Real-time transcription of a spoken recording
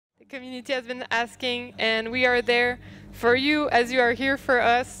community has been asking, and we are there for you as you are here for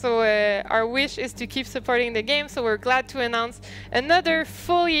us. So our wish is to keep supporting the game, so we're glad to announce another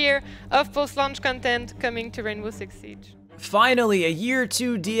full year of post-launch content coming to Rainbow Six Siege. Finally, a Year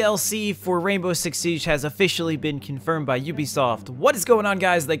 2 DLC for Rainbow Six Siege has officially been confirmed by Ubisoft. What is going on,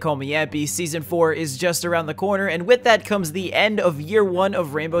 guys? They call me Ampy. Season 4 is just around the corner, and with that comes the end of Year 1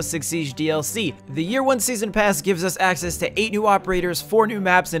 of Rainbow Six Siege DLC. The Year 1 Season Pass gives us access to 8 new operators, 4 new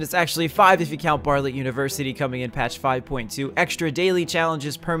maps, and it's actually 5 if you count Bartlett University coming in patch 5.2, extra daily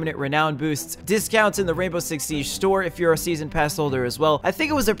challenges, permanent renown boosts, discounts in the Rainbow Six Siege store if you're a Season Pass holder as well. I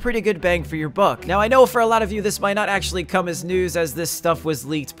think it was a pretty good bang for your buck. Now, I know for a lot of you this might not actually come as news, as this stuff was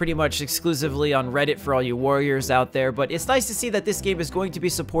leaked pretty much exclusively on Reddit for all you warriors out there, but it's nice to see that this game is going to be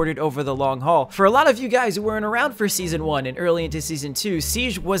supported over the long haul. For a lot of you guys who weren't around for Season 1 and early into Season 2,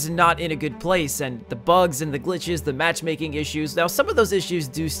 Siege was not in a good place, and the bugs and the glitches, the matchmaking issues, now some of those issues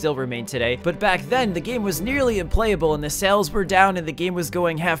do still remain today, but back then the game was nearly unplayable and the sales were down and the game was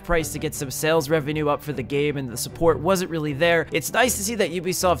going half price to get some sales revenue up for the game, and the support wasn't really there. It's nice to see that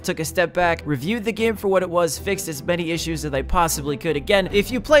Ubisoft took a step back, reviewed the game for what it was, fixed as many issues as they possibly could. Again,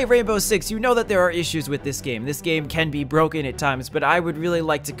 if you play Rainbow Six, you know that there are issues with this game. This game can be broken at times, but I would really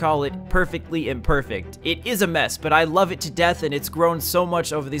like to call it perfectly imperfect. It is a mess, but I love it to death, and it's grown so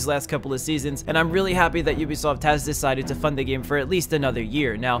much over these last couple of seasons, and I'm really happy that Ubisoft has decided to fund the game for at least another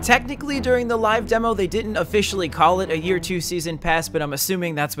year. Now, technically during the live demo, they didn't officially call it a Year 2 Season Pass, but I'm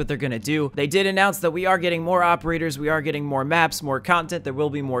assuming that's what they're gonna do. They did announce that we are getting more operators, we are getting more maps, more content, there will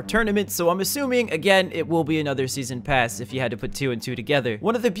be more tournaments, so I'm assuming, again, it will be another Season Pass if you had to put 2 and 2 together.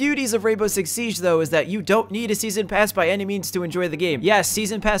 One of the beauties of Rainbow Six Siege, though, is that you don't need a Season Pass by any means to enjoy the game. Yes,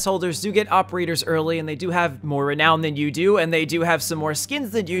 Season Pass holders do get operators early, and they do have more renown than you do, and they do have some more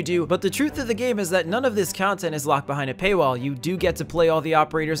skins than you do, but the truth of the game is that none of this content is locked behind a paywall. You do get to play all the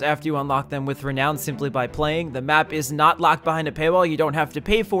operators after you unlock them with renown simply by playing. The map is not locked behind a paywall. You don't have to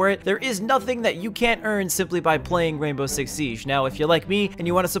pay for it. There is nothing that you can't earn simply by playing Rainbow Six Siege. Now, if you're like me, and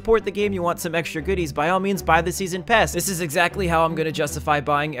you want to support the game, you want some extra goodies, by all means, buy the Season Pass. This is exactly how I'm going to justify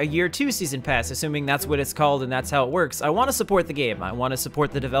buying a Year 2 Season Pass, assuming that's what it's called and that's how it works. I want to support the game. I want to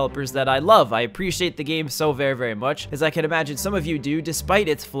support the developers that I love. I appreciate the game so very, very much, as I can imagine some of you do, despite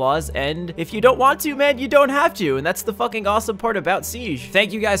its flaws, and if you don't want to, man, you don't have to, and that's the fucking awesome part about Siege.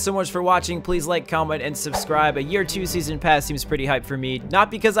 Thank you guys so much for watching. Please like, comment, and subscribe. A Year 2 Season Pass seems pretty hype for me,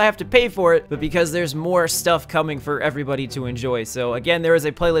 not because I have to pay for it, but because there's more stuff coming for everybody to enjoy. So again, there is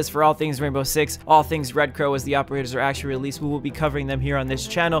a playlist for all things Rainbow Six, all things Red Crow, as the operators are actually released. We will be covering them here on this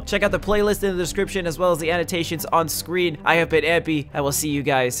channel. Check out the playlist in the description as well as the annotations on screen. I have been Ampy. I will see you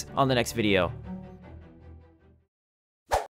guys on the next video.